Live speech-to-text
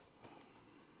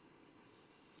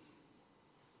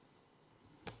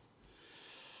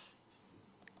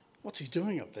What's he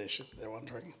doing up there, they're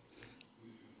wondering.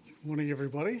 Good morning,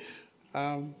 everybody.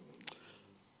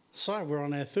 So we're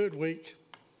on our third week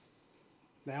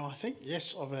now, I think,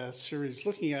 of our series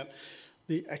looking at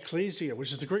the Ekklesia,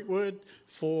 which is the Greek word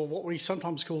for what we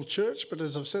sometimes call church, but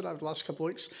as I've said over the last couple of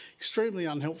weeks, extremely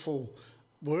unhelpful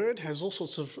word, has all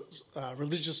sorts of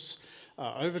religious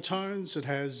overtones. It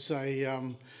has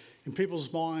in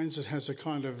people's minds, it has a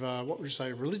kind of,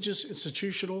 religious,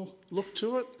 institutional look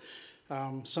to it.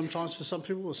 Sometimes for some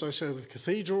people associated with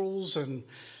cathedrals and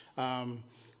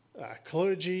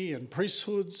clergy and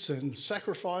priesthoods and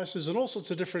sacrifices and all sorts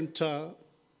of different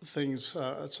things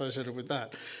associated with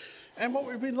that. And what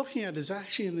we've been looking at is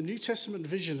actually in the New Testament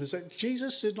vision is that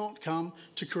Jesus did not come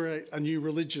to create a new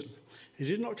religion. He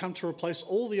did not come to replace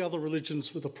all the other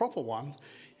religions with a proper one.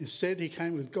 Instead, he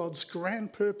came with God's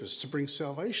grand purpose to bring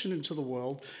salvation into the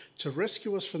world, to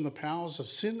rescue us from the powers of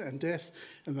sin and death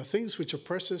and the things which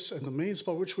oppress us and the means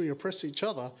by which we oppress each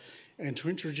other, and to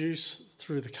introduce,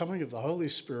 through the coming of the Holy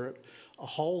Spirit, a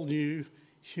whole new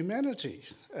humanity,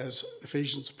 as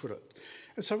Ephesians put it.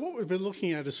 And so what we've been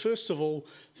looking at is, first of all,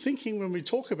 thinking when we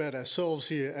talk about ourselves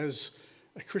here as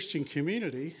a Christian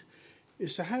community,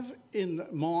 is to have in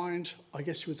mind, I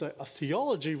guess you would say, a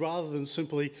theology rather than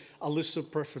simply a list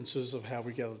of preferences of how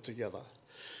we gather together.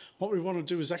 What we want to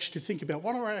do is actually think about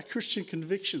what are our Christian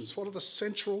convictions, what are the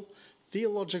central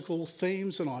theological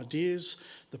themes and ideas,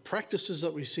 the practices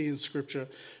that we see in Scripture,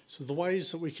 so the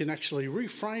ways that we can actually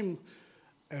reframe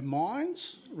our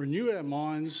minds, renew our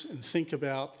minds, and think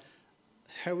about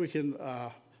how we can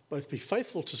both be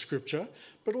faithful to Scripture,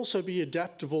 but also be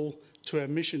adaptable to our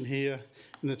mission here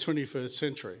in the 21st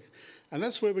century. And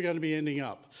that's where we're going to be ending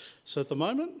up. So at the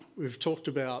moment, we've talked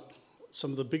about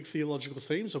some of the big theological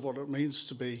themes of what it means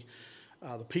to be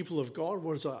the people of God.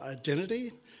 What is our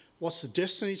identity? What's the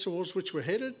destiny towards which we're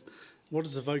headed? What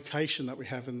is the vocation that we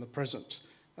have in the present?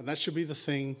 And that should be the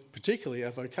thing, particularly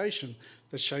our vocation,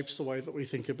 that shapes the way that we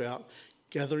think about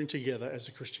gathering together as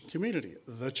a Christian community,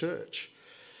 the church.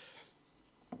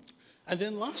 And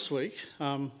then last week,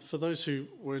 for those who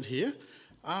weren't here,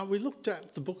 we looked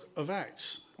at the book of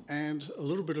Acts and a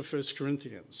little bit of 1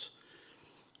 Corinthians,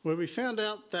 where we found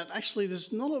out that actually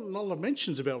there's not a lot of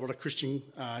mentions about what a Christian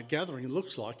gathering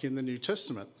looks like in the New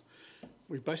Testament.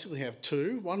 We basically have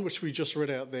two, one which we just read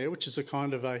out there, which is a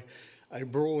kind of a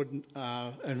broad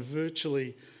and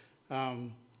virtually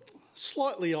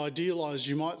slightly idealised,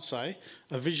 you might say,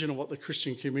 a vision of what the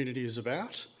Christian community is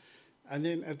about. And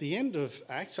then at the end of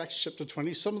Acts chapter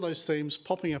 20, some of those themes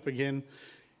popping up again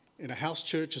in a house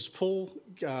church as Paul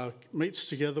meets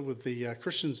together with the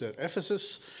Christians at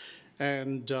Ephesus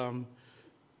and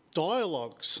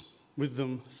dialogues with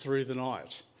them through the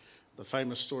night. The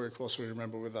famous story, of course, we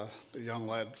remember with the young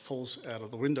lad falls out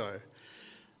of the window.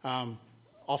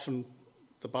 Often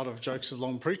the butt of jokes of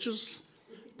long preachers,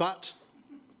 but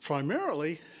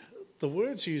primarily the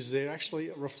words used there actually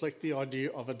reflect the idea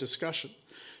of a discussion.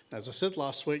 As I said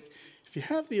last week, if you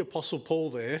have the Apostle Paul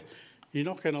there, you're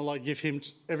not going to give him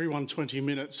everyone 20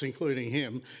 minutes, including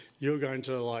him. You're going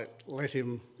to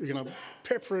you're going to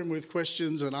pepper him with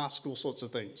questions and ask all sorts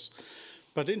of things.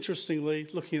 But interestingly,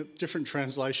 looking at different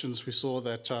translations, we saw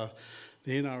that the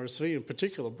NRSV in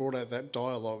particular brought out that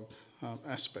dialogue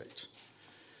aspect.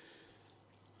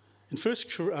 In 1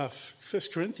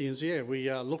 Corinthians,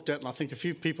 we looked at, and I think a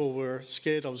few people were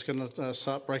scared I was going to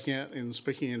start breaking out in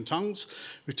speaking in tongues.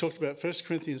 We talked about 1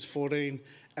 Corinthians 14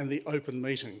 and the open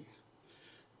meeting.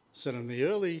 So in the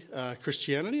early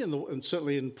Christianity, and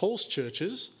certainly in Paul's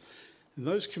churches, in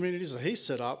those communities that he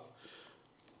set up,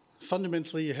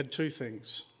 fundamentally you had two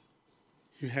things.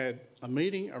 You had a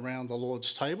meeting around the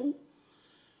Lord's table,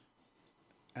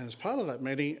 and as part of that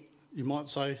meeting, you might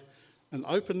say, an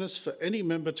openness for any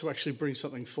member to actually bring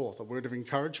something forth, a word of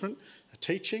encouragement, a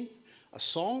teaching, a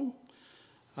song,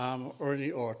 or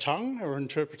a tongue or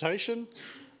interpretation,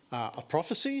 a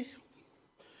prophecy,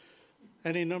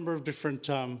 any number of different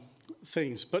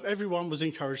things. But everyone was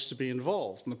encouraged to be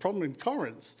involved. And the problem in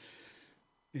Corinth,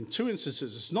 in two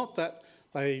instances, is not that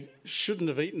they shouldn't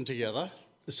have eaten together,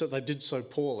 it's that they did so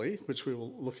poorly, which we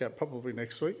will look at probably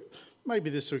next week, maybe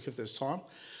this week if there's time.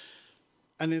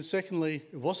 And then secondly,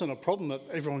 it wasn't a problem that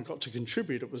everyone got to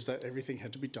contribute, it was that everything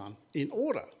had to be done in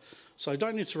order. So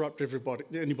don't interrupt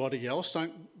anybody else,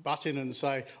 don't butt in and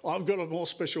say, I've got a more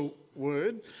special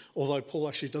word, although Paul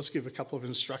actually does give a couple of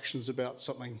instructions about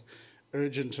something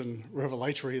urgent and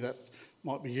revelatory that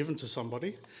might be given to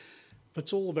somebody. But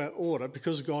it's all about order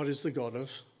because God is the God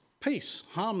of peace,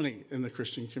 harmony in the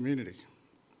Christian community.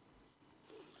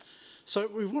 So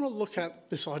we want to look at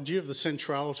this idea of the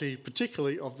centrality,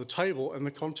 particularly of the table and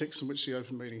the context in which the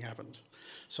open meeting happened.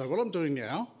 So what I'm doing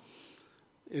now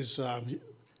is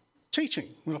teaching.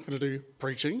 We're not going to do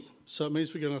preaching, so it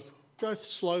means we're going to go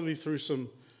slowly through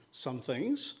some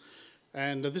things,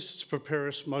 and this is to prepare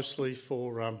us mostly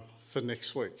for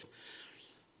next week.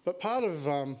 But part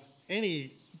of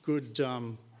any good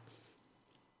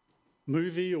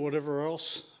movie or whatever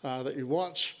else that you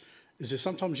watch is that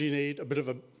sometimes you need a bit of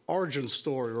an origin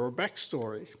story or a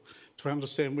backstory to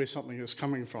understand where something is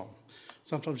coming from.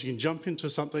 Sometimes you can jump into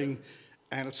something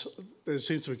and there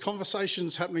seems to be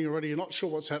conversations happening already, you're not sure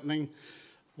what's happening,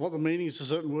 what the meanings of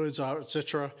certain words are,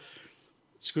 etc.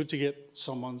 It's good to get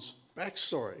someone's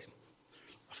backstory,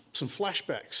 some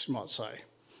flashbacks, you might say.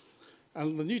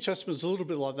 And the New Testament is a little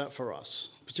bit like that for us,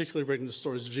 particularly reading the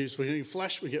stories of Jesus. We get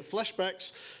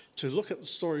flashbacks to look at the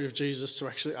story of Jesus to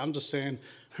actually understand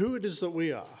who it is that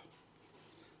we are.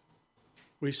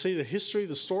 We see the history,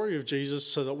 the story of Jesus,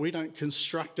 so that we don't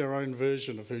construct our own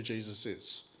version of who Jesus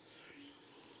is.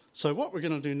 So what we're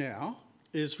going to do now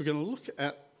is we're going to look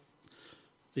at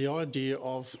the idea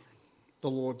of the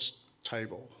Lord's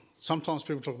table. Sometimes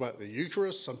people talk about the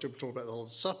Eucharist, some people talk about the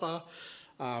Lord's Supper,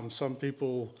 some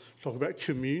people talk about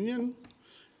communion,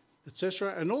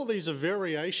 etc. And all these are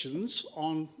variations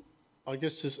on, I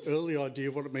guess, this early idea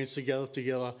of what it means to gather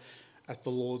together at the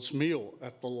Lord's meal,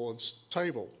 at the Lord's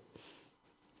table.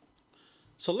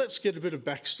 So let's get a bit of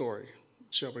backstory,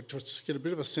 shall we? Let's get a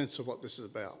bit of a sense of what this is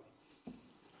about.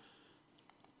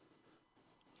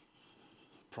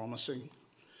 Promising.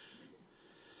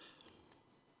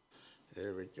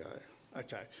 There we go.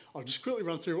 Okay, I'll just quickly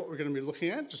run through what we're going to be looking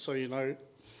at, just so you know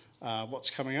what's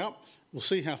coming up. We'll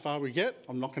see how far we get.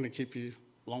 I'm not going to keep you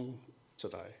long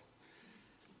today.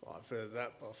 I've heard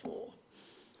that before.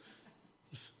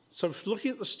 So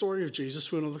looking at the story of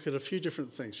Jesus, we're going to look at a few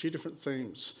different things, a few different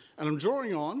themes. And I'm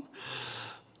drawing on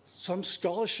some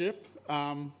scholarship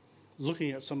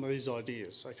looking at some of these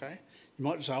ideas, okay? You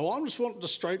might say, I just want the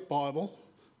straight Bible.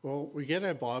 Well, we get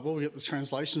our Bible, we get the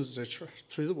translations, etc.,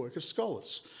 through the work of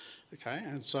scholars, okay?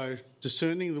 And so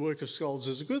discerning the work of scholars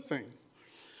is a good thing.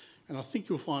 And I think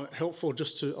you'll find it helpful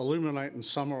just to illuminate and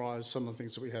summarise some of the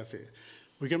things that we have here.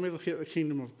 We're going to be looking at the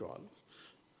kingdom of God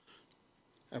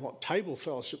and what table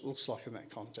fellowship looks like in that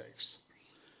context.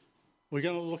 We're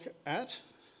going to look at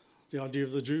the idea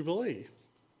of the Jubilee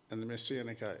and the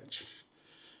Messianic age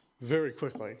very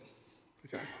quickly,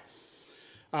 okay?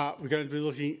 We're going to be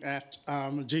looking at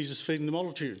Jesus feeding the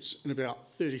multitudes in about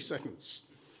 30 seconds.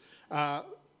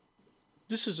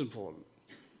 This is important.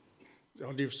 The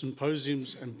idea of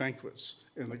symposiums and banquets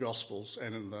in the Gospels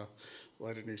and in the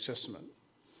later New Testament.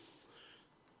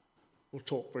 We'll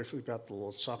talk briefly about the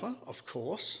Lord's Supper, of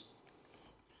course.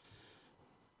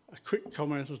 A quick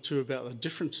comment or two about the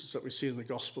differences that we see in the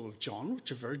Gospel of John,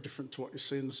 which are very different to what you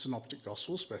see in the Synoptic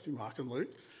Gospels, Matthew, Mark and Luke.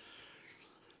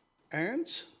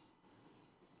 And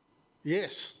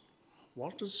yes,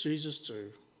 what does Jesus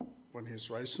do when he's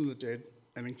raised from the dead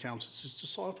and encounters his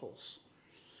disciples?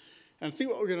 And I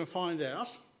think what we're going to find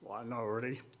out, well, I know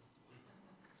already,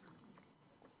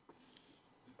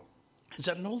 is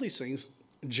that in all these things,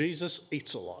 Jesus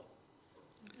eats a lot.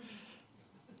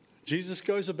 Jesus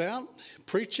goes about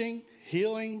preaching,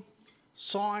 healing,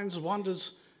 signs,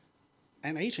 wonders,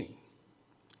 and eating.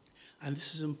 And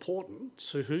this is important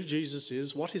to who Jesus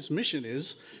is, what his mission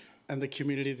is, and the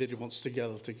community that he wants to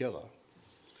gather together.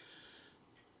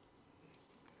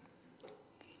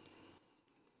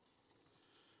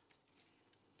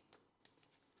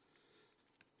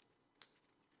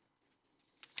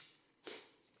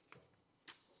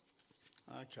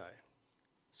 Okay,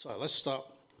 so let's start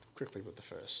quickly with the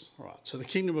first. All right, so the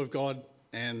kingdom of God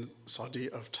and this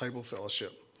idea of table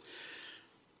fellowship.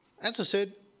 As I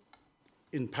said,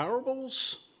 in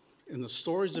parables, in the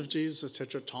stories of Jesus,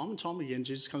 etc., time and time again,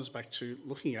 Jesus comes back to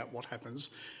looking at what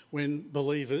happens when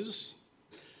believers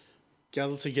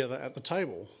gather together at the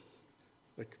table.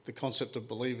 The concept of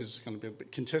believers is going to be a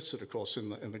bit contested, of course,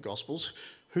 in the Gospels.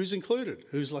 Who's included?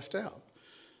 Who's left out?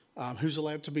 Who's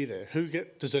allowed to be there?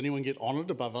 Does anyone get honoured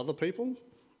above other people?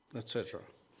 Etc.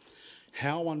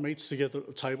 How one meets together at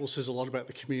the table says a lot about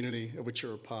the community of which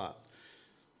you're a part.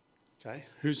 Okay,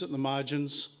 who's at the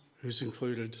margins? Who's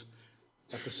included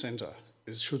at the centre?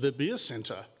 Should there be a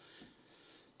centre?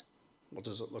 What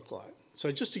does it look like? So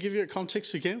just to give you a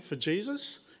context again, for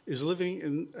Jesus is living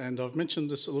in, and I've mentioned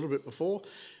this a little bit before,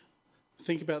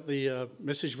 think about the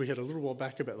message we had a little while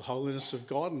back about the holiness of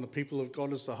God and the people of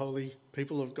God as the holy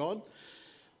people of God.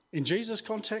 In Jesus'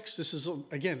 context, this is,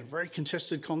 again, a very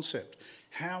contested concept.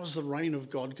 How is the reign of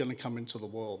God going to come into the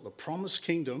world? The promised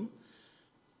kingdom,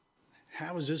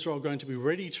 how is Israel going to be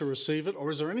ready to receive it? Or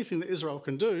is there anything that Israel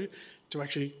can do to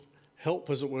actually help,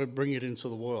 as it were, bring it into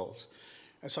the world?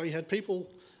 And so you had people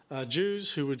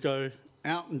Jews who would go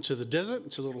out into the desert,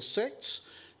 into little sects.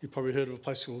 You've probably heard of a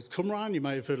place called Qumran. You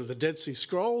may have heard of the Dead Sea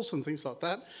Scrolls and things like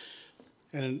that.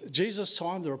 And in Jesus'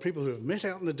 time, there are people who have met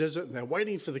out in the desert and they're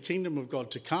waiting for the kingdom of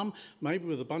God to come, maybe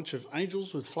with a bunch of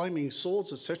angels with flaming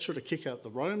swords, etc., to kick out the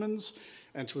Romans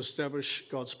and to establish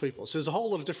God's people. So there's a whole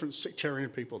lot of different sectarian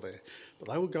people there. But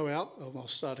they will go out and they'll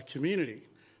start a community,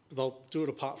 but they'll do it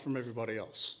apart from everybody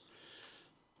else.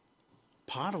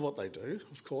 Part of what they do,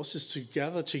 of course, is to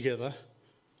gather together,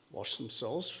 wash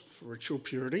themselves for ritual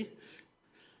purity,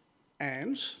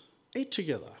 and eat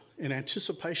together in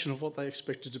anticipation of what they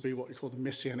expected to be what we call the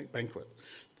Messianic banquet.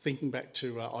 Thinking back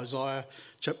to Isaiah,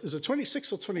 is it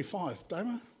 26 or 25,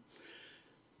 Damo?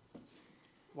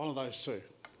 One of those two.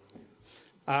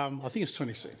 I think it's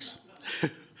 26.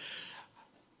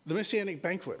 The Messianic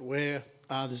banquet, where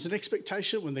there's an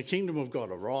expectation when the kingdom of God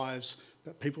arrives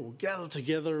that people will gather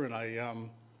together in a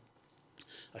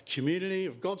community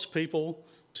of God's people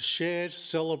to share, to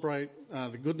celebrate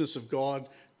the goodness of God,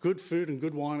 good food and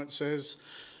good wine, it says.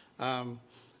 And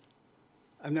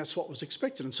that's what was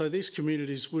expected. And so these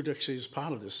communities would actually, as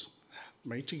part of this,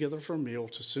 meet together for a meal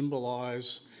to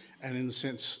symbolise and, in a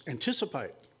sense,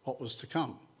 anticipate what was to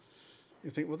come. You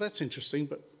think, well, that's interesting,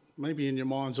 but maybe in your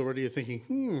minds already you're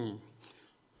thinking,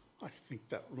 I think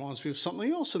that reminds me of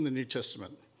something else in the New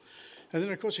Testament. And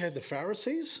then, of course, you had the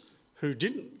Pharisees who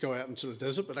didn't go out into the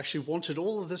desert, but actually wanted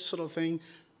all of this sort of thing,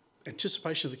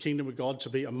 anticipation of the kingdom of God, to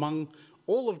be among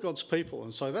all of God's people.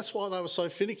 And so that's why they were so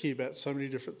finicky about so many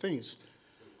different things.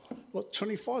 What,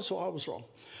 25? So I was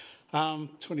wrong.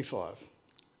 25.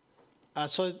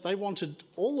 So they wanted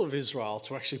all of Israel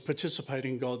to actually participate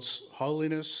in God's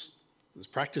holiness. There's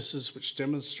practices which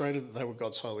demonstrated that they were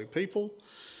God's holy people.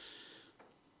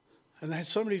 And they had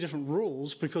so many different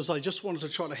rules because they just wanted to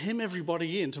try to hem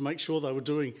everybody in to make sure they were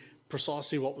doing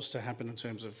precisely what was to happen in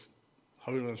terms of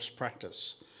holiness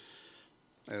practice.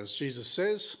 As Jesus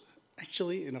says,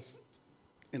 actually,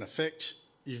 in effect,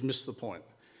 you've missed the point.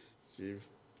 You've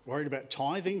worried about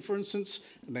tithing, for instance,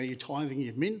 and now you're tithing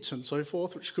your mint and so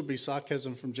forth, which could be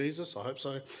sarcasm from Jesus, I hope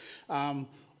so,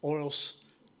 or else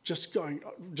just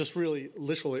really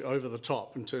literally over the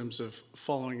top in terms of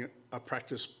following a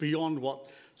practice beyond what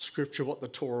Scripture, what the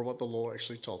Torah, what the law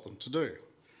actually told them to do.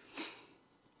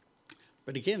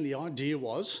 But again, the idea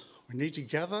was we need to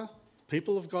gather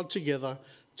people of God together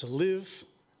to live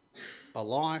a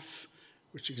life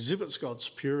which exhibits God's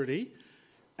purity,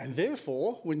 and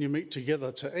therefore, when you meet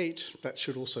together to eat, that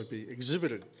should also be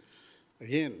exhibited.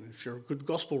 Again, if you're a good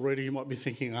gospel reader, you might be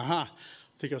thinking, I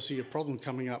think I see a problem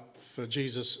coming up for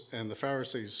Jesus and the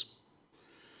Pharisees.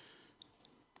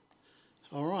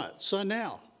 All right, so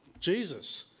now,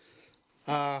 Jesus,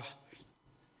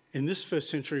 in this first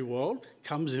century world,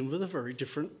 comes in with a very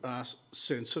different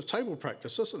sense of table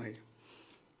practice, doesn't he?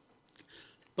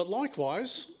 But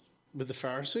likewise, with the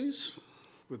Pharisees,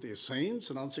 with the Essenes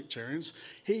and unsectarians,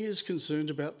 he is concerned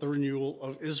about the renewal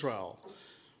of Israel.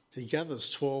 He gathers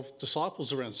 12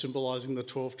 disciples around, symbolising the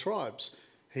 12 tribes.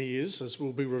 He is, as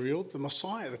will be revealed, the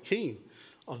Messiah, the King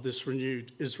of this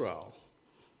renewed Israel.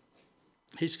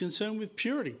 He's concerned with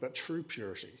purity, but true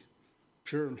purity.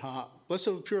 Pure in heart. Blessed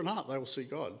are the pure in heart, they will see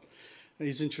God. And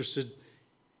he's interested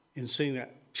in seeing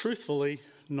that truthfully,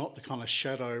 not the kind of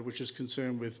shadow which is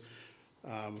concerned with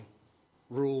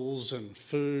rules and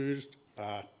food,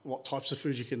 what types of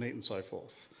food you can eat and so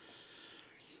forth.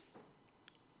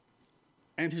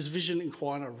 And his vision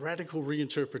inquired a radical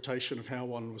reinterpretation of how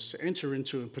one was to enter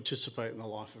into and participate in the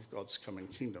life of God's coming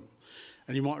kingdom.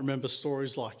 And you might remember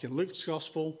stories like in Luke's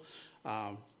Gospel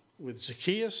with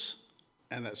Zacchaeus,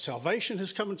 and that salvation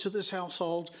has come into this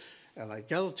household, and they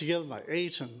gather together, they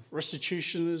eat, and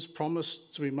restitution is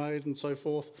promised to be made and so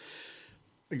forth.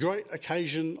 A great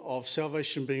occasion of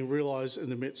salvation being realised in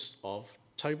the midst of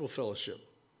table fellowship.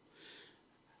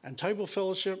 And table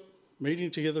fellowship,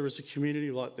 meeting together as a community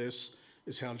like this,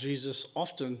 is how Jesus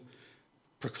often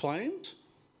proclaimed,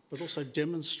 but also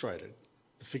demonstrated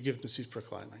the forgiveness he's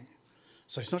proclaiming.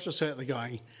 So he's not just out there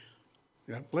going,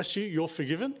 bless you, you're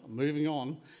forgiven, moving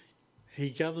on. He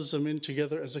gathers them in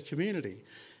together as a community.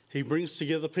 He brings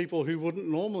together people who wouldn't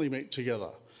normally meet together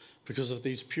because of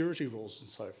these purity rules and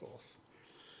so forth.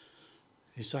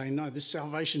 He's saying, no, this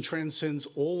salvation transcends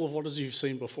all of what you've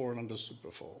seen before and understood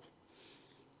before.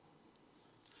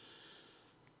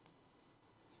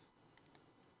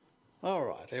 All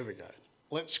right, here we go.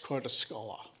 Let's quote a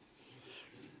scholar.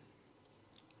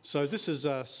 So this is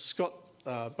Scott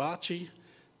Barchi.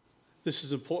 This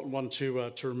is an important one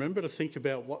to remember, to think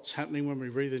about what's happening when we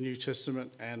read the New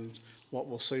Testament and what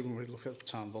we'll see when we look at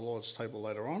the Lord's table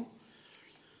later on.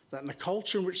 that in a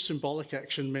culture in which symbolic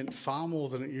action meant far more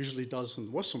than it usually does in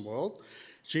the Western world,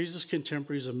 Jesus'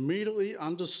 contemporaries immediately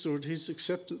understood his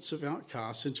acceptance of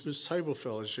outcasts into his table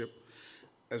fellowship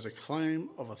as a claim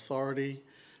of authority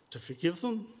to forgive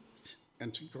them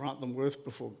and to grant them worth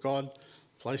before God,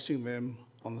 placing them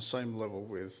on the same level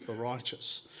with the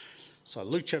righteous. So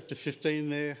Luke chapter 15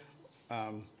 there,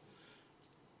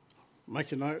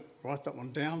 make a note, write that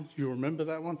one down. You remember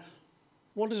that one.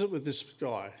 What is it with this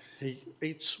guy? He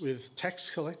eats with tax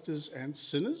collectors and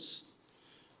sinners.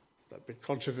 That big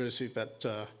controversy that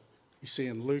you see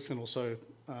in Luke and also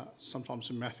sometimes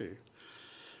in Matthew.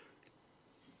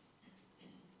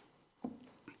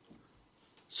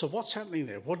 So what's happening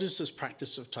there? What is this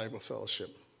practice of table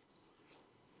fellowship?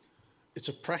 It's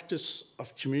a practice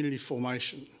of community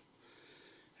formation.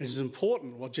 It is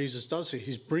important what Jesus does here.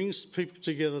 He brings people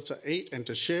together to eat and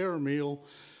to share a meal,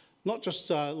 not just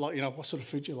like, what sort of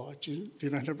food you like? Do you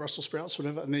know Brussels sprouts,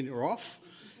 whatever, and then you're off?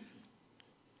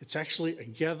 It's actually a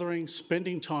gathering,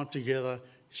 spending time together,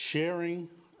 sharing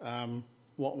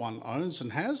what one owns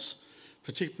and has,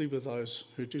 particularly with those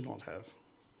who do not have.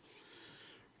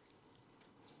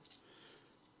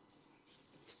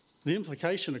 The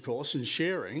implication, of course, in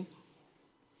sharing,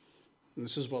 and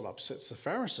this is what upsets the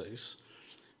Pharisees,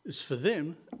 is for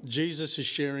them, Jesus is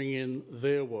sharing in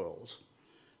their world.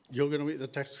 You're going to eat the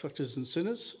tax collectors and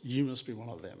sinners, you must be one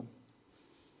of them.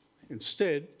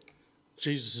 Instead,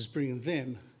 Jesus is bringing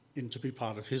them in to be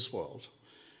part of his world.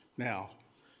 Now,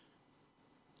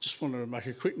 just want to make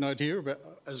a quick note here about,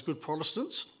 as good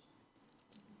Protestants,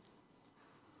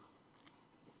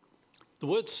 the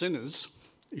word sinners,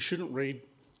 you shouldn't read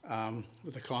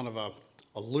with a kind of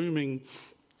a looming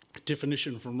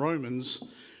definition from Romans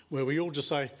where we all just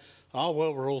say, oh,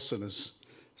 well, we're all sinners.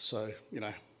 So,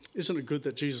 isn't it good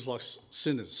that Jesus likes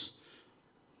sinners?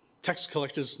 Tax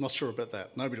collectors, not sure about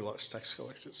that. Nobody likes tax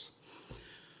collectors.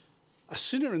 A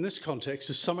sinner in this context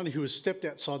is somebody who has stepped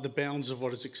outside the bounds of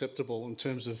what is acceptable in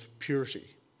terms of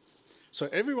purity. So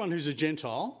everyone who's a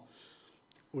Gentile,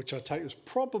 which I take is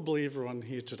probably everyone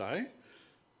here today,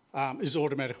 is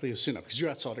automatically a sinner because you're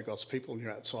outside of God's people and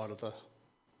you're outside of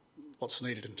what's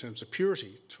needed in terms of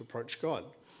purity to approach God.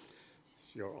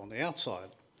 You're on the outside.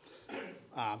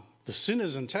 The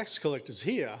sinners and tax collectors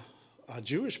here are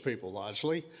Jewish people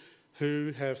largely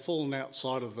who have fallen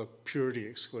outside of the purity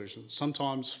exclusion.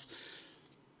 Sometimes,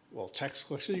 tax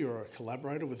collector, you're a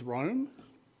collaborator with Rome.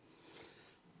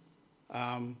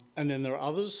 And then there are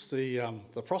others,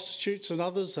 the prostitutes and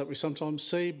others that we sometimes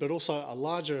see, but also a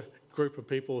larger group of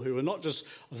people who are not just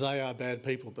they are bad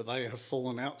people, but they have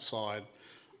fallen outside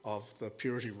of the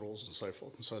purity rules and so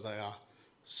forth, and so they are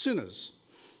sinners.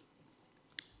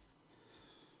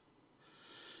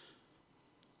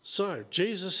 So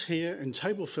Jesus here in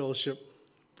table fellowship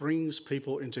brings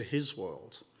people into his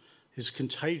world, his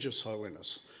contagious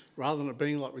holiness. Rather than it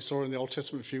being like we saw in the Old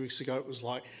Testament a few weeks ago, it was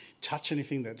like touch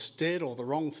anything that's dead or the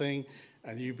wrong thing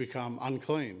and you become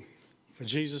unclean. For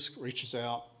Jesus reaches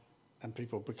out and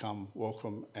people become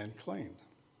welcome and clean.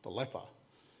 The leper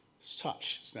is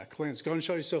touched, is now cleansed. Go and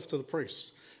show yourself to the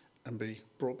priest and be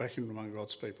brought back in among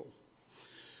God's people.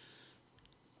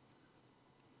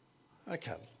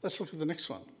 Okay, let's look at the next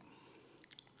one.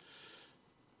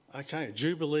 Okay,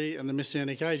 Jubilee and the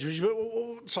Messianic Age.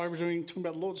 Sorry, we're talking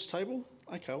about the Lord's table?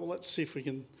 Okay, well, let's see if we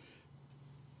can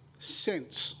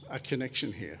sense a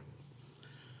connection here.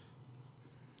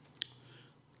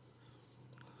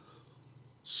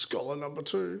 Scholar number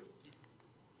 2.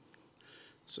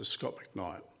 This is Scott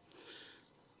McKnight.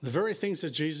 The very things that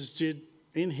Jesus did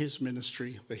in his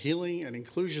ministry, the healing and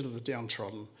inclusion of the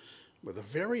downtrodden, were the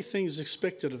very things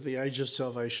expected of the age of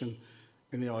salvation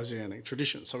in the Isaianic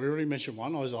tradition. So we already mentioned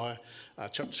one, Isaiah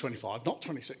chapter 25, not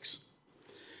 26.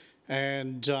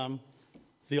 And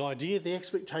the idea, the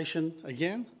expectation,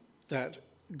 again, that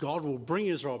God will bring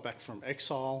Israel back from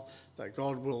exile, that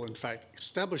God will, in fact,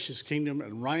 establish his kingdom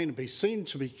and reign and be seen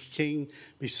to be king,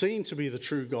 be seen to be the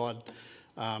true God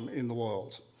in the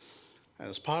world. And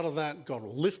as part of that, God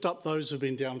will lift up those who have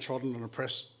been downtrodden and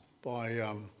oppressed by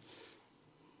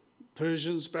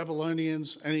Persians,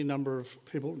 Babylonians, any number of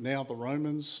people, now the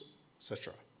Romans,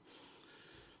 etc.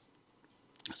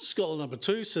 Scholar number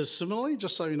 2 says similarly,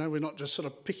 just so you know, we're not just sort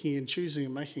of picking and choosing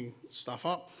and making stuff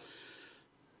up.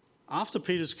 After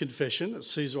Peter's confession at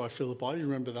Caesarea Philippi, you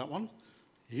remember that one?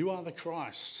 You are the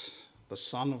Christ, the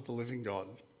Son of the living God.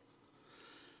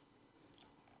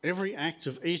 Every act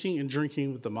of eating and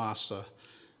drinking with the Master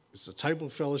is the table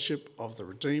fellowship of the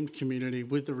redeemed community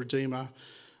with the Redeemer,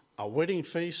 a wedding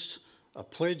feast, a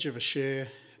pledge of a share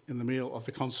in the meal of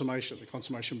the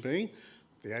consummation being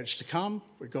the age to come,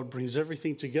 where God brings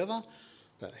everything together,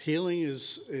 that healing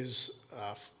is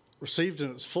received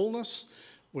in its fullness,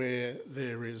 where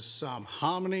there is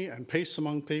harmony and peace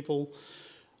among people,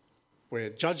 where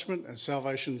judgment and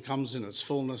salvation comes in its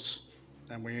fullness,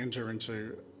 and we enter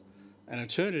into an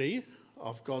eternity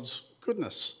of God's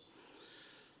goodness.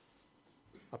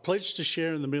 A pledge to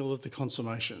share in the meal of the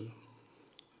consummation.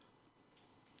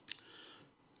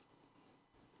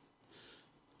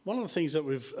 One of the things that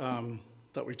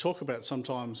we talk about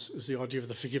sometimes is the idea of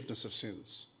the forgiveness of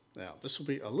sins. Now, this will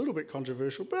be a little bit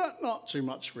controversial, but not too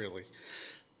much really,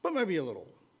 but maybe a little.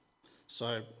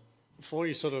 So before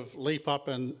you sort of leap up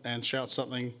and shout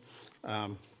something,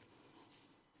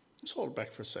 just hold it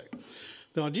back for a sec.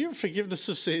 The idea of forgiveness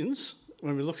of sins,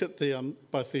 when we look at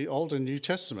both the Old and New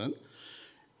Testament,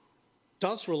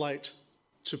 does relate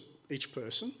to each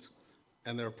person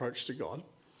and their approach to God.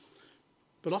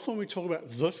 But often we talk about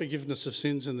the forgiveness of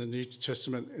sins in the New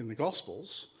Testament in the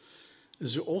Gospels,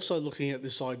 is we're also looking at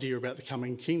this idea about the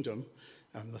coming kingdom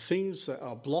and the things that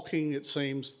are blocking, it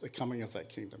seems, the coming of that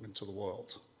kingdom into the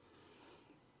world.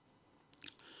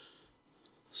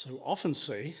 So we often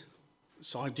see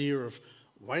this idea of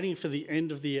waiting for the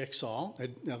end of the exile.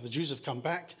 Now, the Jews have come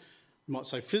back, you might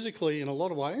say physically in a lot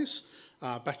of ways,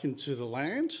 back into the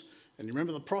land. And you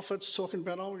remember the prophets talking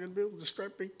about, we're going to build this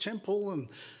great big temple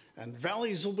and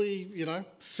valleys will be,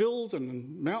 filled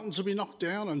and mountains will be knocked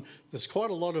down. And there's quite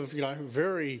a lot of,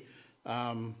 very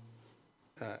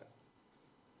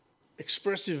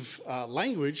expressive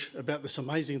language about this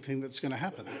amazing thing that's going to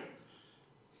happen.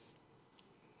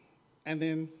 And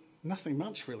then nothing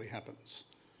much really happens.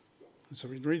 And so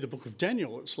we read the book of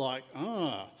Daniel, it's like,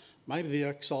 maybe the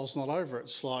exile's not over.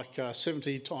 It's like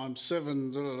 70 times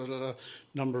 7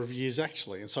 number of years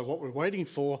actually. And so what we're waiting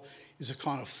for is a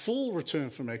kind of full return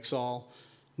from exile,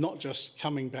 not just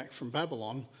coming back from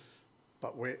Babylon,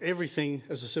 but where everything,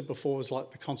 as I said before, is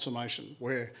like the consummation,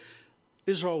 where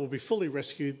Israel will be fully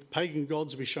rescued, the pagan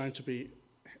gods will be shown to be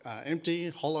empty,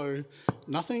 hollow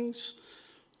nothings.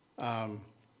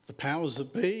 The powers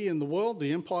that be in the world,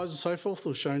 the empires and so forth,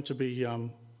 are shown to be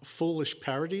foolish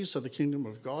parodies of the kingdom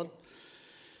of God.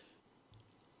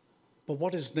 But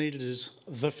what is needed is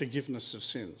the forgiveness of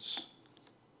sins.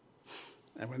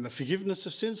 And when the forgiveness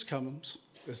of sins comes,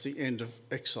 there's the end of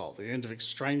exile, the end of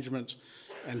estrangement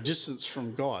and distance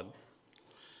from God.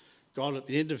 God at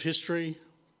the end of history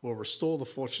will restore the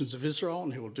fortunes of Israel,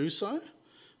 and he will do so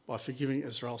by forgiving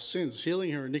Israel's sins,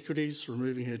 healing her iniquities,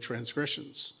 removing her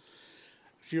transgressions.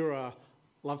 If you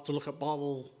love to look at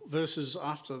Bible verses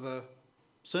after the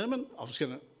sermon, I was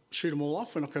going to shoot them all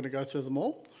off. We're not going to go through them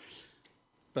all.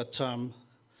 But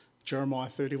Jeremiah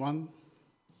 31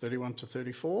 to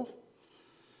 34,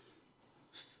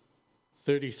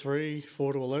 33,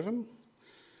 4 to 11,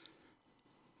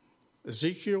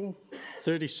 Ezekiel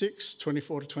 36,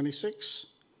 24 to 26,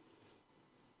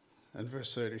 and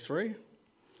verse 33.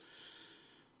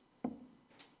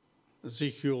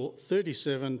 Ezekiel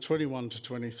 37, 21 to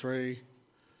 23,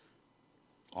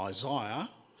 Isaiah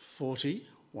 40,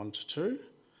 1 to 2,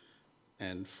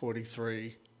 and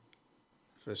 43,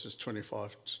 verses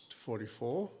 25 to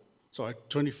 44. Sorry,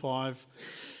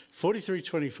 43,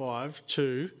 25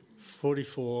 to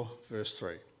 44, verse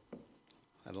 3.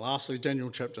 And lastly,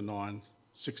 Daniel chapter 9,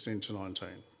 16 to 19.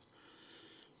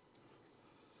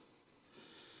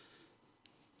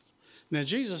 Now,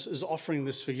 Jesus is offering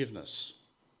this forgiveness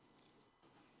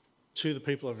to the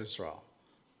people of Israel,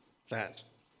 that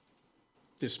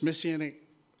this messianic,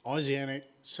 Isaianic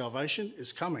salvation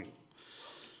is coming.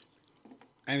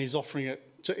 And he's offering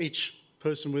it to each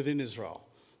person within Israel.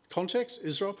 Context,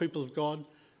 Israel, people of God,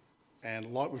 and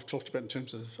like we've talked about in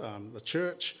terms of the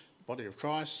church, the body of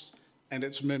Christ, and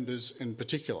its members in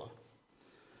particular.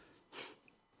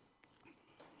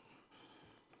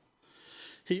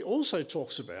 He also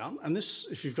talks about, and this,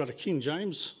 if you've got a King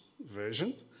James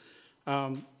version,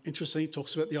 interestingly, he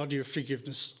talks about the idea of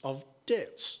forgiveness of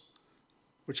debts,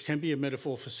 which can be a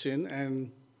metaphor for sin,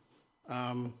 and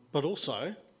but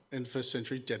also in the first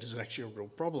century, debt is actually a real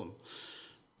problem.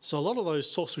 So a lot of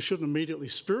those talks we shouldn't immediately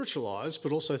spiritualise,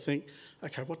 but also think,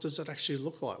 okay, what does that actually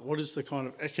look like? What is the kind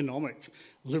of economic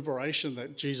liberation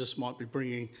that Jesus might be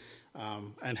bringing,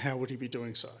 and how would he be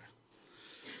doing so?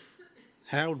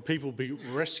 How would people be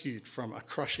rescued from a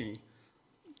crushing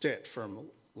debt from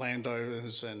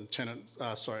landowners and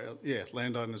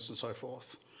landowners and so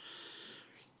forth?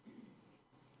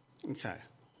 Okay,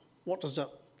 what does that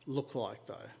look like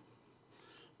though?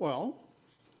 Well,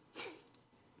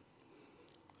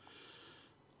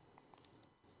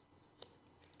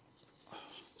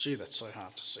 gee, that's so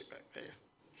hard to see back there.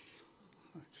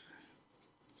 Okay.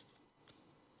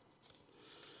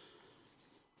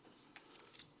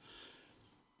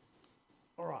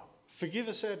 forgive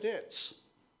us our debts.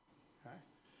 Okay?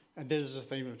 And that is the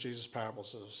theme of Jesus'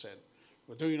 parables, as I've said.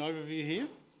 We're doing an overview here.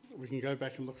 We can go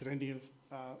back and look at any of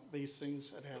these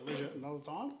things at our leisure another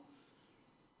time.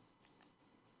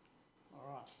 All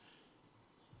right.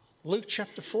 Luke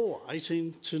chapter 4,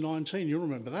 18 to 19, you'll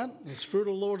remember that. The Spirit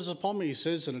of the Lord is upon me, he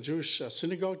says, in a Jewish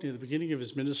synagogue near the beginning of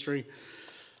his ministry.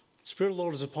 The Spirit of the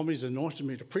Lord is upon me, he's anointed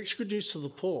me to preach good news to the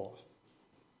poor.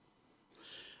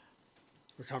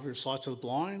 Recovery of sight to the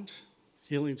blind,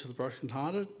 healing to the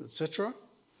brokenhearted, etc.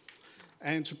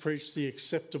 And to preach the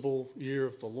acceptable year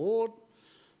of the Lord,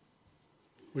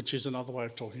 which is another way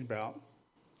of talking about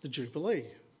the Jubilee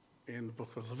in the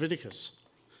book of Leviticus.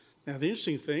 Now, the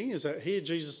interesting thing is that here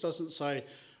Jesus doesn't say,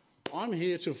 I'm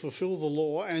here to fulfill the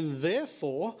law and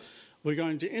therefore we're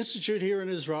going to institute here in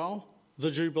Israel the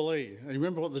Jubilee. And you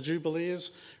remember what the Jubilee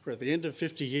is? Where at the end of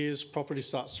 50 years, property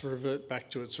starts to revert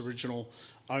back to its original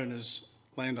owners,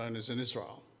 landowners in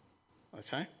Israel.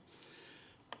 Okay?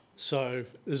 So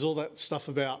there's all that stuff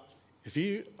about if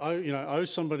you owe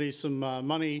somebody some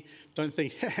money, don't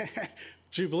think,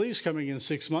 Jubilee's coming in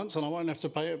 6 months and I won't have to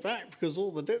pay it back because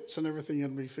all the debts and everything will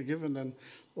be forgiven and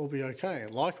all be okay.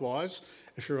 Likewise,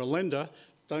 if you're a lender,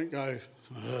 don't go,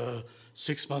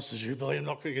 6 months to Jubilee, I'm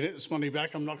not going to get this money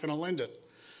back, I'm not going to lend it.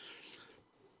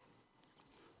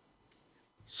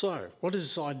 So, what is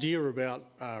this idea about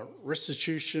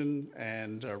restitution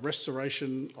and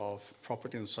restoration of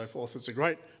property and so forth? It's a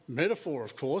great metaphor,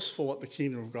 of course, for what the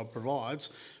kingdom of God provides,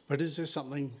 but is there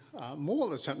something more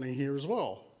that's happening here as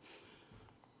well?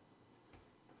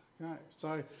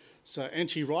 Okay, so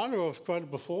N.T. Wright, who I've quoted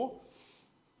before,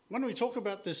 when we talk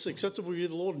about this acceptable year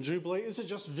of the Lord and Jubilee, is it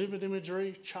just vivid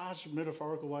imagery, charged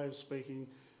metaphorical way of speaking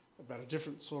about a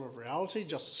different sort of reality,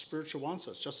 just a spiritual one, so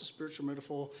it's just a spiritual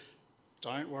metaphor?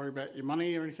 Don't worry about your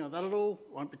money or anything like that at all.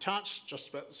 Won't be touched, just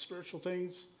about the spiritual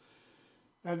things.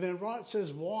 And then Wright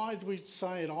says, why do we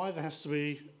say it either has to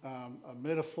be a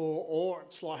metaphor or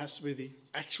it has to be the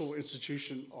actual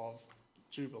institution of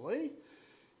Jubilee?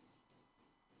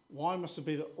 Why must it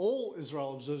be that all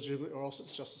Israel observes Jubilee or else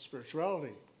it's just a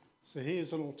spirituality? So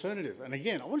here's an alternative. And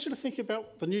again, I want you to think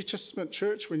about the New Testament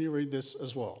church when you read this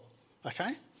as well.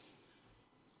 Okay?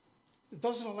 It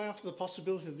doesn't allow for the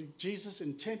possibility that Jesus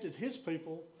intended his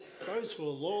people, those who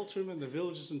are loyal to him in the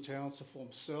villages and towns, to form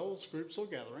cells, groups or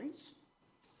gatherings,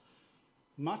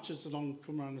 much as the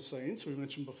non-Qumran Essenes we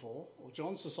mentioned before, or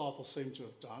John's disciples seem to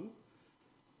have done,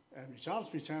 and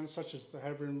Mutans, such as the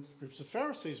Hebron groups of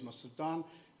Pharisees must have done.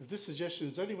 If this suggestion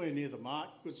is anywhere near the mark,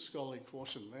 good scholarly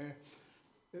caution there,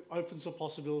 it opens the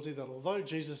possibility that although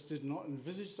Jesus did not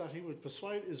envisage that he would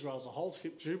persuade Israel as a whole to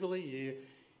keep Jubilee year,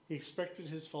 he expected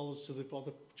his followers to live by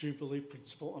the Jubilee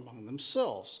principle among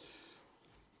themselves.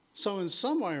 So in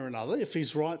some way or another, if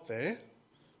he's right there,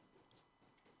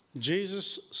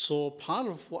 Jesus saw part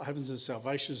of what happens in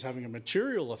salvation as having a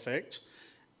material effect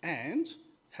and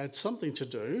had something to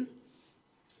do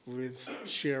with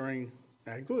sharing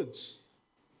our goods.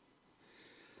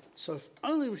 So if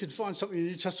only we could find something in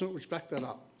the New Testament which backed that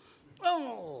up.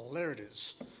 Oh, there it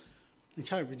is.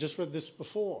 Okay, we just read this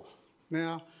before.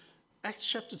 Now, Acts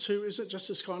chapter 2 isn't just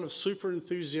this kind of super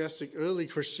enthusiastic early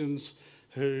Christians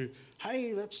who,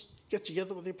 hey, let's get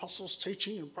together with the apostles'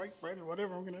 teaching and break bread and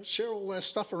whatever. I'm going to share all their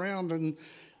stuff around and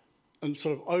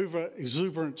sort of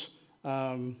over-exuberant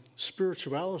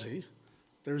spirituality.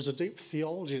 There is a deep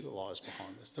theology that lies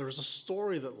behind this. There is a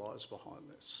story that lies behind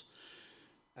this.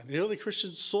 And the early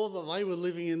Christians saw that they were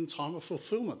living in time of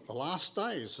fulfillment. The last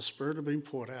days, the Spirit had been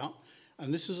poured out,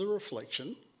 and this is a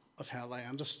reflection of how they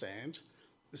understand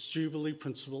this Jubilee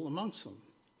principle amongst them.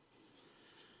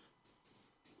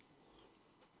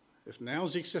 If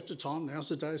now's the accepted time, now's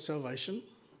the day of salvation,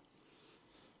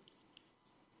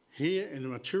 here in a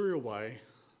material way,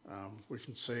 we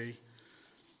can see,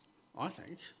 I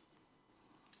think,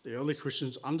 the early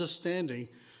Christians understanding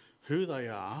who they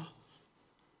are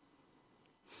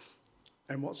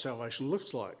and what salvation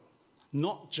looks like.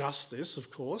 Not just this,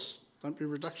 of course. Don't be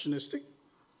reductionistic.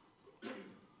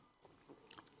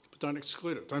 But don't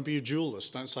exclude it. Don't be a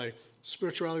dualist. Don't say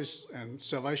spirituality and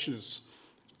salvation is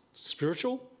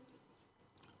spiritual.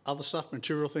 Other stuff,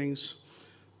 material things,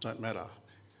 don't matter.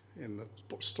 In the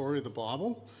story of the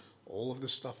Bible, all of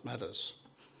this stuff matters.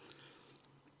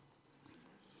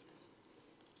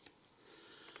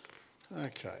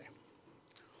 Okay.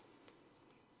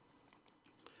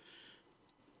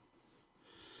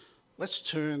 Let's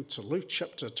turn to Luke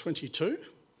chapter 22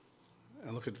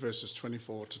 and look at verses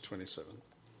 24 to 27.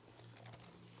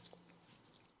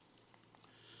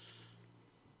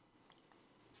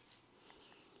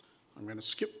 I'm going to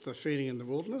skip the feeding in the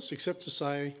wilderness, except to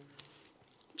say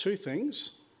two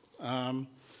things.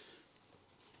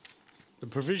 the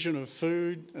provision of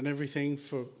food and everything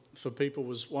for people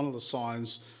was one of the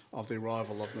signs of the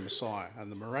arrival of the Messiah.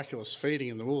 And the miraculous feeding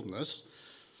in the wilderness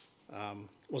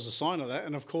was a sign of that.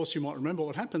 And of course, you might remember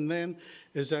what happened then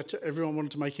is that everyone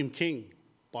wanted to make him king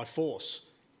by force.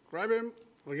 Grab him,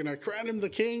 we're going to crown him the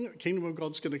king. The kingdom of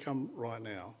God's going to come right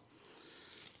now.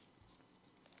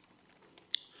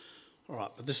 All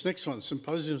right, but this next one,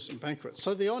 symposiums and banquets.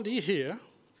 So the idea here,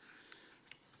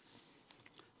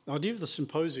 the idea of the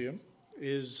symposium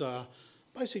is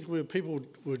basically where people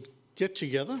would get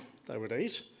together, they would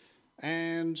eat,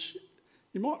 and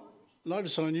you might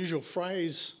notice an unusual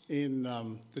phrase in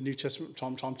the New Testament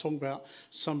time talking about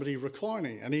somebody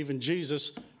reclining, and even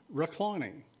Jesus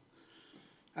reclining.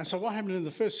 And so what happened in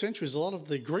the first century is a lot of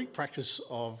the Greek practice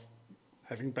of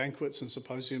having banquets and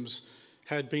symposiums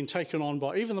had been taken on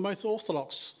by even the most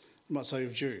orthodox, you might say,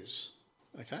 of Jews.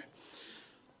 Okay?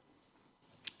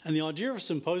 And the idea of a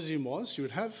symposium was you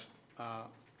would have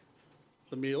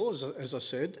the meal, as I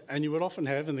said, and you would often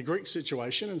have, in the Greek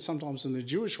situation and sometimes in the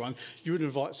Jewish one, you would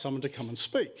invite someone to come and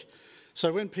speak.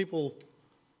 So when people,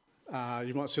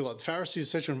 you might see like the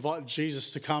Pharisees, etc., invite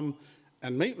Jesus to come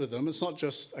and meet with them, it's not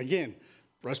just, again,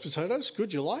 roast potatoes,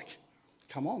 good, you like?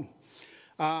 Come on.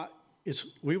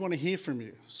 We want to hear from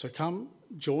you. So come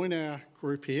join our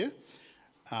group here,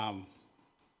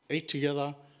 eat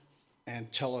together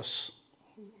and tell us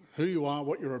who you are,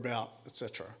 what you're about,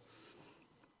 etc.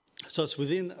 So it's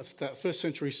within that first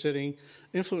century setting,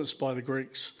 influenced by the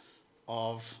Greeks,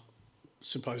 of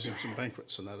symposiums and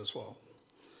banquets and that as well.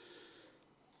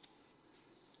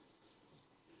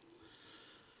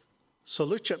 So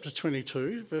Luke chapter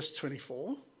 22, verse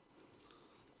 24.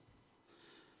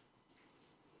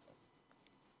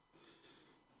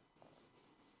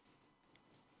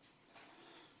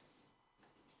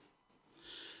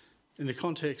 In the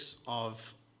context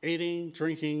of eating,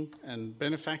 drinking, and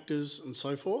benefactors and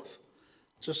so forth,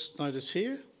 just notice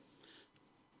here,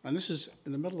 and this is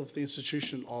in the middle of the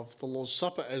institution of the Lord's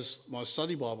Supper as my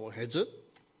study Bible heads it,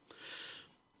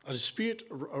 a dispute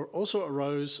also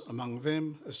arose among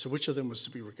them as to which of them was to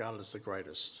be regarded as the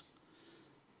greatest.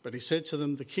 But he said to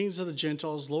them, the kings of the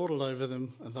Gentiles lord it over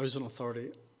them, and those in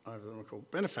authority over them are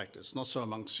called benefactors. Not so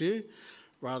amongst you.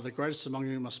 Rather, the greatest among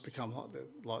you must become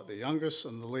like the youngest,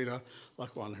 and the leader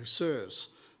like one who serves.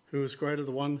 Who is greater,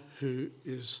 the one who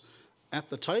is at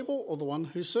the table or the one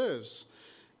who serves?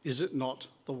 Is it not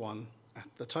the one at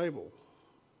the table?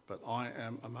 But I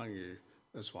am among you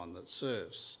as one that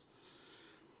serves.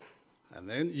 And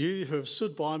then, you who have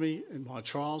stood by me in my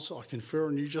trials, I confer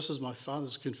on you, just as my Father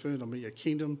has conferred on me a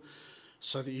kingdom,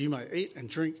 so that you may eat and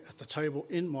drink at the table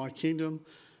in my kingdom,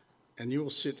 and you will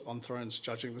sit on thrones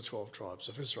judging the 12 tribes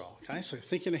of Israel. Okay, so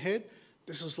thinking ahead,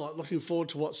 this is like looking forward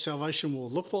to what salvation will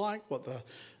look like, what the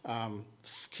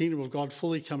kingdom of God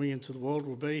fully coming into the world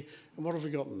will be. And what have we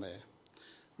got in there?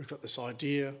 We've got this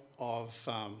idea of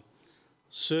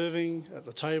serving at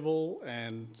the table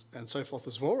and so forth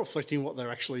as well, reflecting what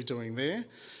they're actually doing there.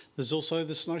 There's also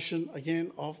this notion,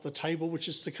 again, of the table which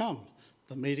is to come,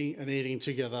 the meeting and eating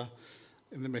together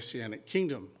in the Messianic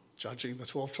kingdom, judging the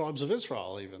 12 tribes of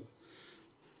Israel even.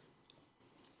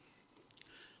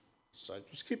 So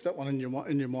just keep that one in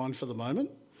your mind for the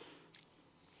moment.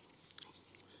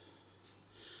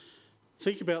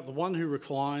 Think about the one who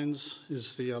reclines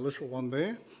is the literal one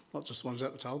there, not just the one who's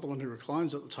at the table, the one who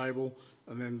reclines at the table,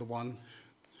 and then the one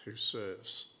who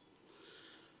serves.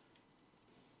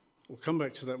 We'll come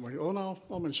back to that one. Oh no,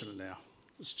 I'll mention it now.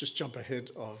 Let's just jump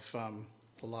ahead of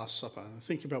the Last Supper and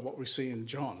think about what we see in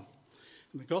John.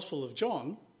 In the Gospel of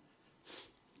John,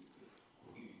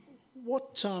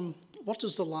 what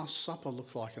does the Last Supper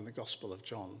look like in the Gospel of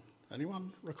John?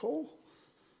 Anyone recall?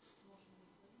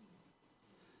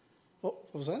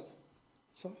 What was that?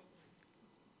 So,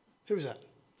 who was that?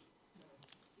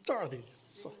 Dorothy.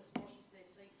 So,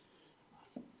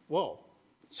 well,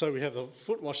 so we have the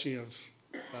foot washing of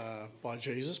by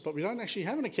Jesus, but we don't actually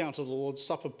have an account of the Lord's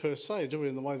Supper per se, do we,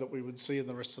 in the way that we would see in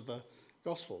the rest of the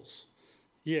Gospels.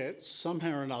 Yet,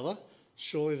 somehow or another,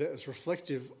 surely that is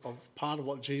reflective of part of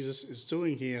what Jesus is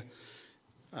doing here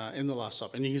in the Last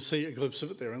Supper. And you can see a glimpse of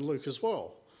it there in Luke as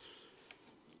well.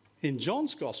 In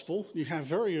John's Gospel, you have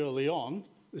very early on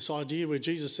this idea where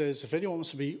Jesus says, if anyone wants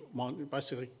to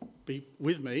be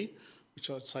with me,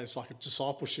 which I'd say is like a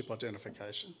discipleship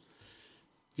identification,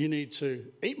 you need to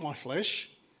eat my flesh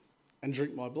and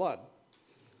drink my blood.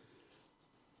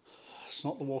 It's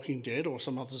not The Walking Dead or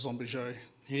some other zombie show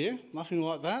here, nothing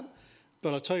like that.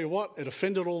 But I tell you what, it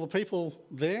offended all the people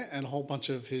there, and a whole bunch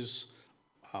of his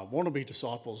wannabe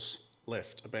disciples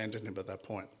left, abandoned him at that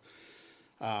point.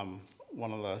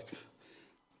 One of the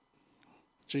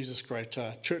Jesus' great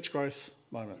church growth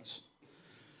moments.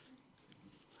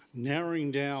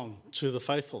 Narrowing down to the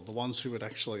faithful, the ones who would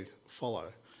actually follow.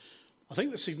 I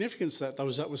think the significance of that, though,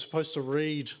 is that we're supposed to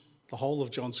read the whole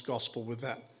of John's Gospel with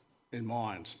that in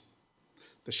mind.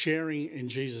 The sharing in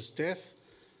Jesus' death,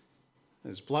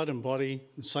 his blood and body,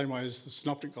 in the same way as the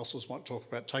Synoptic Gospels might talk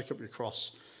about, take up your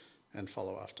cross and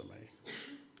follow after me.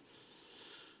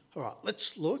 All right,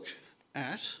 let's look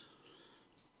at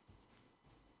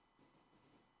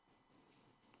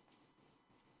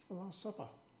the Last Supper.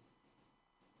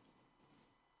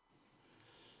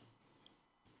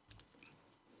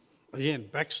 Again,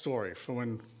 backstory for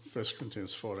when 1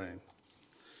 Corinthians 14.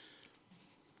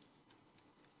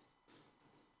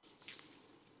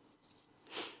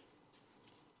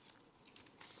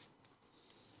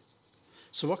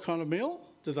 So what kind of meal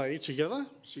did they eat together?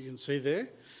 As you can see there,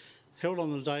 held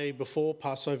on the day before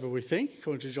Passover, we think,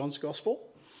 according to John's Gospel.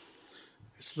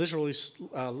 It's literally,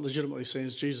 legitimately seen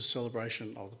as Jesus'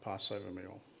 celebration of the Passover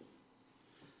meal.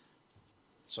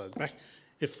 So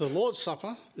if the Lord's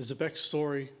Supper is the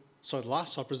backstory, so the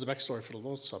Last Supper is the backstory for the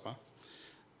Lord's Supper,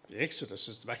 the Exodus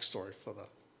is the backstory for the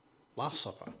Last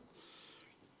Supper.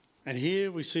 And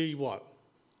here we see what?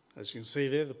 As you can see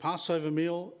there, the Passover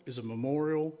meal is a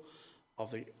memorial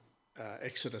of the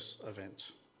Exodus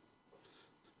event.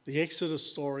 The Exodus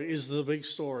story is the big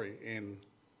story in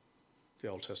the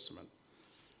Old Testament.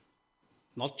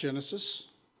 Not Genesis,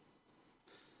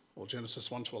 or Genesis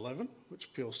 1 to 11, which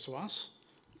appeals to us.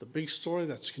 The big story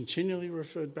that's continually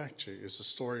referred back to is the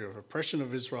story of oppression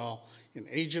of Israel in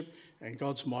Egypt and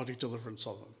God's mighty deliverance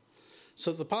of them.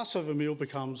 So the Passover meal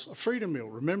becomes a freedom meal,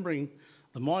 remembering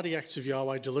the mighty acts of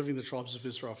Yahweh delivering the tribes of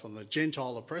Israel from the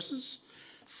Gentile oppressors,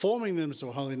 forming them into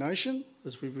a holy nation,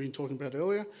 as we've been talking about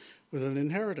earlier, with an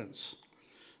inheritance.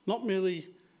 Not merely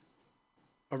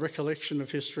a recollection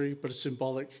of history, but a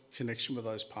symbolic connection with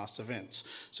those past events.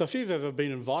 So if you've ever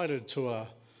been invited to a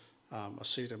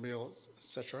Seder meal,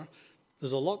 etc.,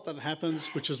 there's a lot that happens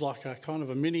which is like a kind of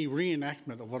a mini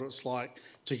reenactment of what it's like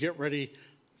to get ready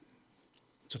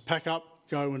to pack up,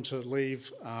 go and to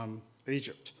leave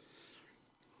Egypt.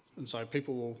 And so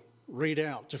people will read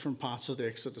out different parts of the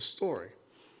Exodus story.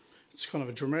 It's kind of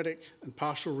a dramatic and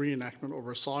partial reenactment or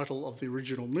recital of the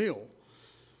original meal,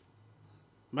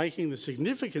 making the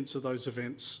significance of those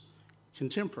events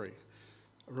contemporary.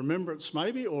 A remembrance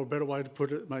maybe, or a better way to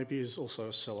put it maybe, is also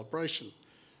a celebration.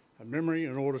 A memory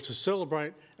in order to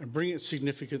celebrate and bring its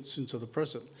significance into the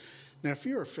present. Now, if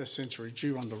you're a first century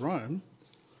Jew under Rome,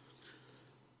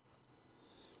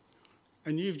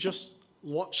 and you've just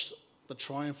watched the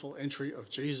triumphal entry of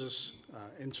Jesus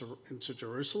into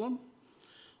Jerusalem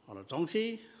on a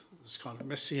donkey, this kind of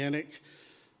messianic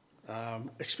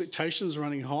expectations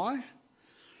running high,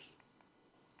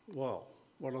 well,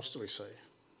 what else do we see?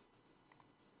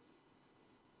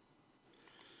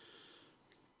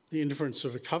 The indifference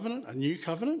of a covenant, a new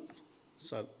covenant.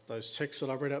 So those texts that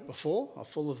I read out before are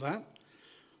full of that.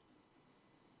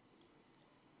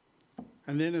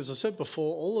 And then, as I said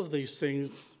before, all of these things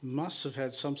must have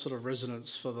had some sort of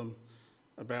resonance for them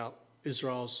about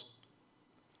Israel's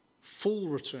full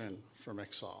return from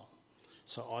exile.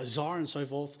 So Isaiah and so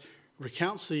forth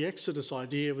recounts the Exodus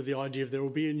idea with the idea of there will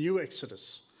be a new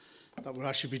Exodus that will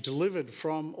actually be delivered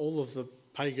from all of the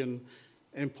pagan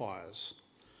empires.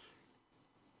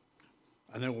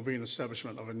 And there will be an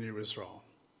establishment of a new Israel.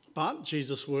 But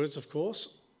Jesus' words, of course,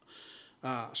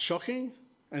 are shocking,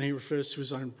 and he refers to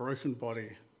his own broken body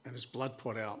and his blood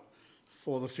poured out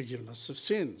for the forgiveness of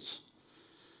sins.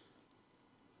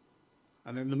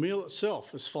 And then the meal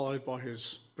itself is followed by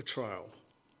his betrayal,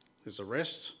 his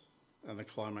arrest, and the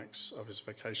climax of his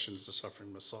vocation as the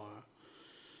suffering Messiah.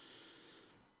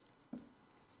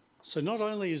 So not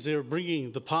only is there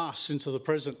bringing the past into the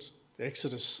present, the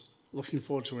Exodus, looking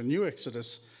forward to a new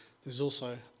Exodus, there's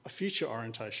also a future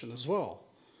orientation as well,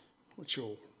 which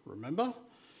you'll remember.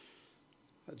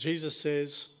 That Jesus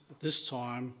says at this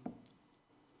time,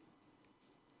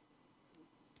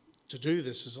 to do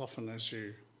this as often as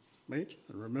you meet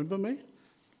and remember me,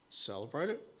 celebrate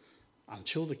it,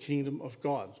 until the kingdom of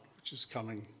God, which is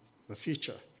coming in the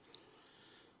future.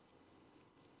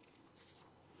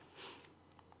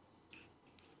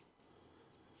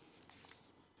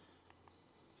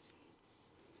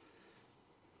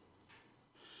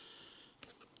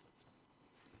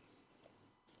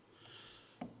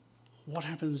 What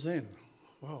happens then?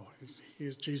 Well,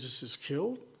 Jesus is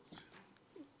killed.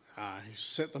 He's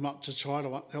set them up to try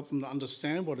to help them to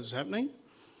understand what is happening.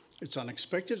 It's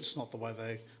unexpected. It's not the way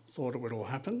they thought it would all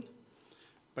happen.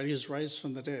 But he is raised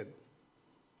from the dead.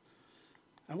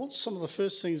 And what's some of the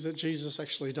first things that Jesus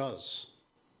actually does?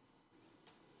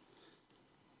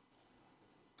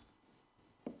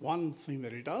 one thing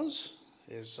that he does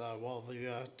is while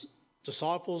the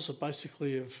disciples have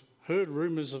basically have heard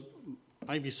rumours of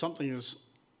maybe something has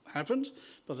happened,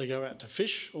 but they go out to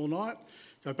fish all night,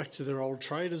 go back to their old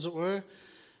trade, as it were,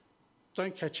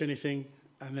 don't catch anything,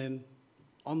 and then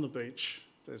on the beach,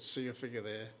 they see a figure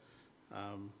there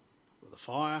with a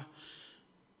fire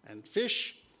and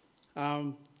fish,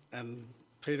 and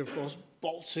Peter, of course,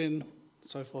 bolts in,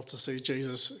 so forth, to see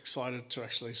Jesus, excited to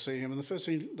actually see him. And the first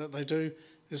thing that they do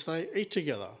is they eat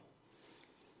together.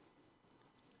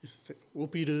 You think,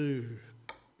 whoopee-doo.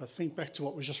 But think back to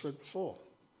what we just read before.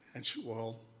 The ancient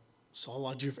world, this whole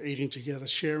idea of eating together,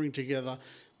 sharing together,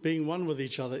 being one with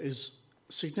each other is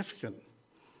significant.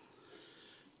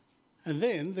 And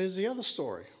then there's the other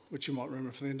story, which you might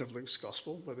remember from the end of Luke's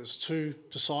Gospel, where there's two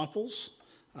disciples,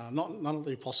 none of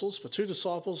the apostles, but two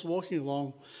disciples walking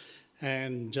along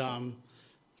and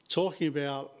talking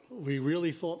about, we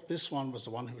really thought this one was the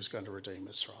one who was going to redeem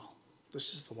Israel.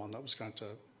 This is the one that was going to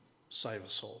save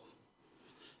us all.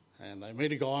 And they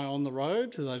meet a guy on the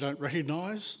road who they don't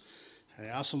recognise, and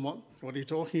he asks them, what are you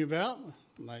talking about?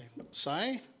 And they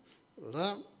say,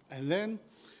 and then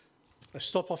they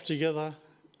stop off together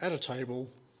at a table,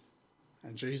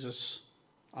 and Jesus,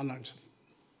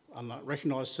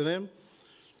 recognised to them,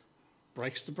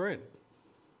 breaks the bread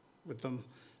with them,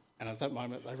 and at that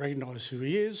moment they recognise who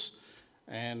he is,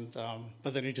 and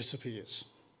but then he disappears.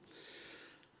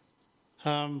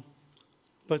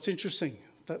 But it's interesting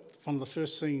that one of the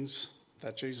first things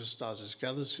that Jesus does is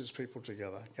gathers his people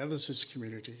together, gathers his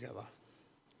community together,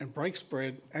 and breaks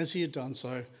bread as he had done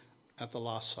so at the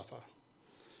Last Supper.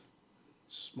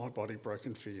 This is my body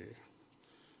broken for you.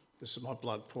 This is my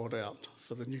blood poured out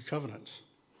for the new covenant.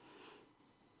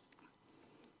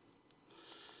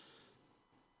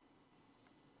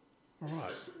 All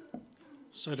right.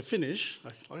 So to finish,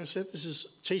 like I said, this is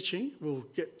teaching. We'll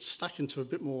get stuck into a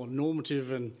bit more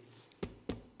normative and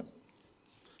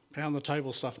pound the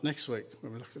table stuff next week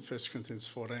when we look at 1 Corinthians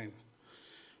 14.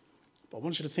 But I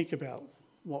want you to think about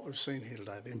what we've seen here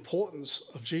today, the importance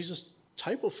of Jesus'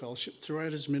 table fellowship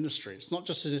throughout his ministry. It's not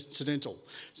just incidental.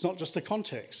 It's not just the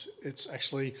context. It's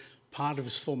actually part of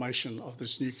his formation of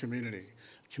this new community.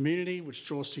 A community which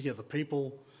draws together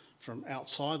people from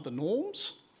outside the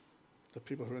norms. The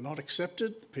people who are not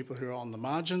accepted, the people who are on the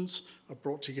margins, are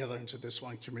brought together into this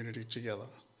one community together.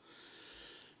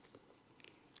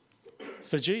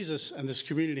 For Jesus and this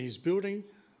community he's building,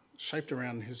 shaped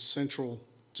around his central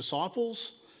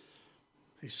disciples,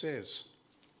 he says,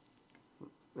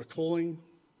 recalling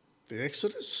the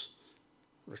Exodus,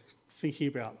 thinking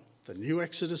about the new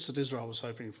Exodus that Israel was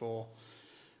hoping for,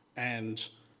 and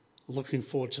looking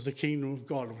forward to the kingdom of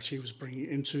God which he was bringing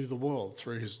into the world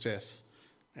through his death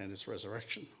and his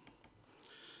resurrection.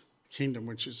 The kingdom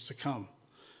which is to come.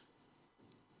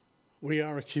 We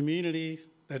are a community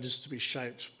that is to be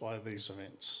shaped by these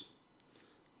events.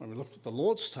 When we look at the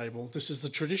Lord's table, this is the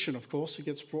tradition, of course, that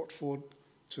gets brought forward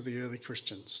to the early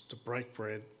Christians to break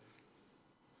bread and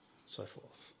so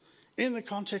forth. In the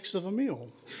context of a meal.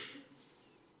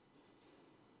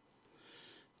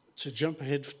 To jump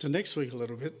ahead to next week a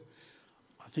little bit,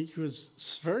 I think it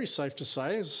was very safe to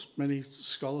say, as many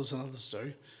scholars and others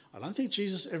do, I don't think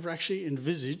Jesus ever actually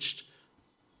envisaged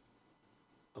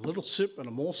a little sip and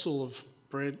a morsel of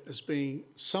bread as being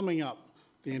summing up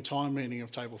the entire meaning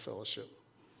of table fellowship.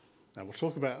 Now we'll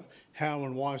talk about how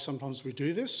and why sometimes we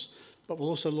do this, but we'll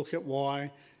also look at why,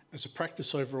 as a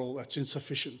practice overall, that's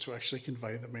insufficient to actually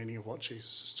convey the meaning of what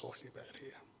Jesus is talking about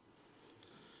here.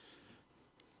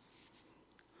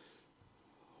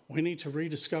 We need to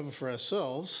rediscover for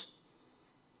ourselves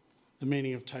the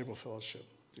meaning of table fellowship.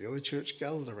 The early church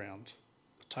gathered around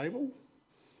a table,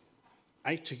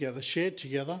 ate together, shared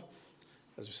together.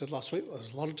 As we said last week,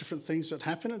 there's a lot of different things that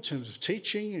happen in terms of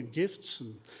teaching and gifts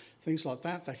and things like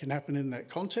that. They can happen in that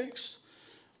context.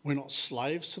 We're not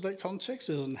slaves to that context.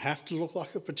 It doesn't have to look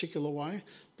like a particular way,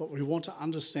 but we want to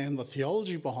understand the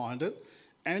theology behind it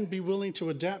and be willing to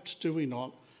adapt, do we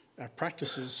not, our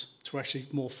practices to actually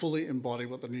more fully embody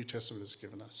what the New Testament has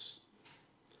given us.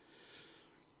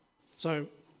 So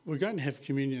we're going to have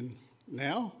communion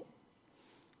now,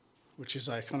 which is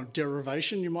a kind of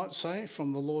derivation, you might say,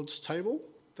 from the Lord's table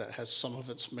that has some of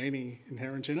its meaning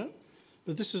inherent in it.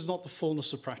 But this is not the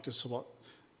fullness of practice of what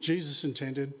Jesus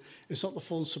intended. It's not the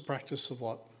fullness of practice of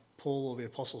what Paul or the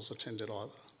apostles intended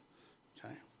either.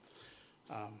 Okay,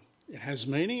 it has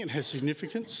meaning, it has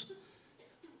significance,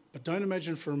 but don't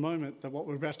imagine for a moment that what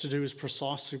we're about to do is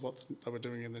precisely what they were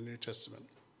doing in the New Testament.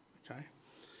 Okay,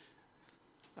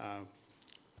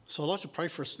 so I'd like to pray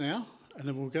for us now, and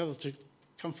then we'll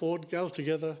come forward, gather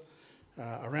together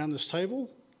around this table,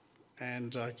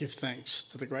 and give thanks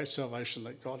to the great salvation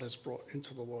that God has brought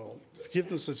into the world,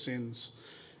 forgiveness of sins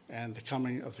and the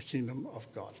coming of the kingdom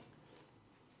of God.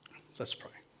 Let's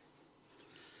pray.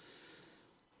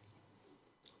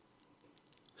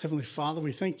 Heavenly Father,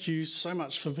 we thank you so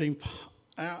much for being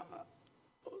our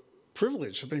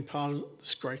privilege of being part of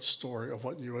this great story of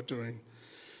what you are doing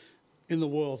in the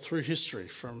world through history,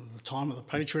 from the time of the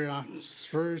patriarchs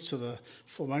through to the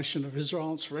formation of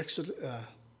Israel, its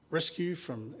rescue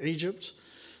from Egypt,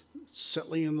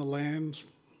 settling in the land,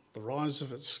 the rise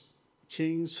of its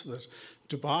kings, the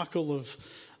debacle of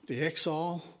the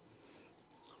exile,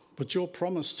 but your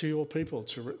promise to your people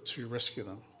to rescue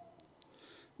them.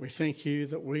 We thank you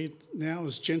that we now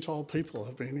as Gentile people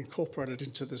have been incorporated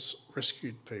into this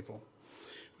rescued people.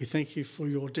 We thank you for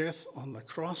your death on the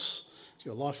cross,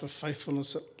 your life of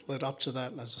faithfulness that led up to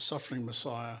that as a suffering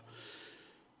Messiah,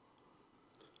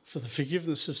 for the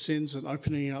forgiveness of sins and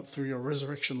opening up through your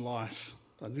resurrection life,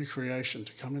 a new creation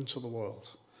to come into the world.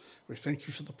 We thank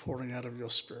you for the pouring out of your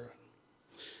Spirit.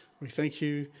 We thank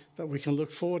you that we can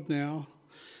look forward now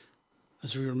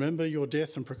as we remember your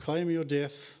death and proclaim your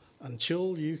death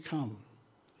until you come,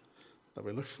 that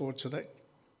we look forward to that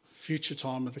future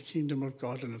time of the kingdom of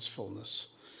God in its fullness.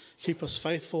 Keep us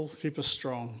faithful, keep us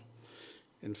strong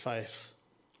in faith,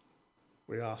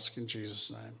 we ask in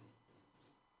Jesus' name.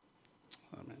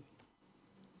 Amen.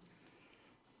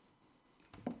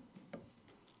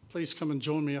 Please come and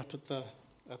join me up at the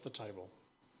table.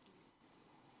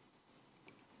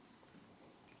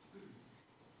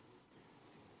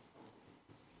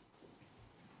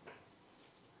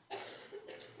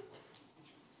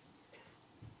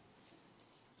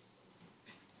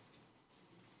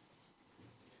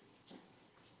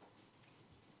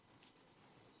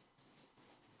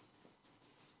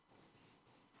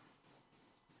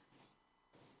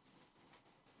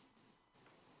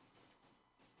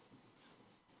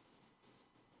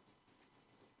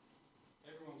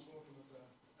 Everyone's welcome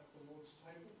at the Lord's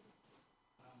table.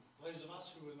 Those of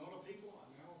us who are not a people, I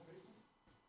know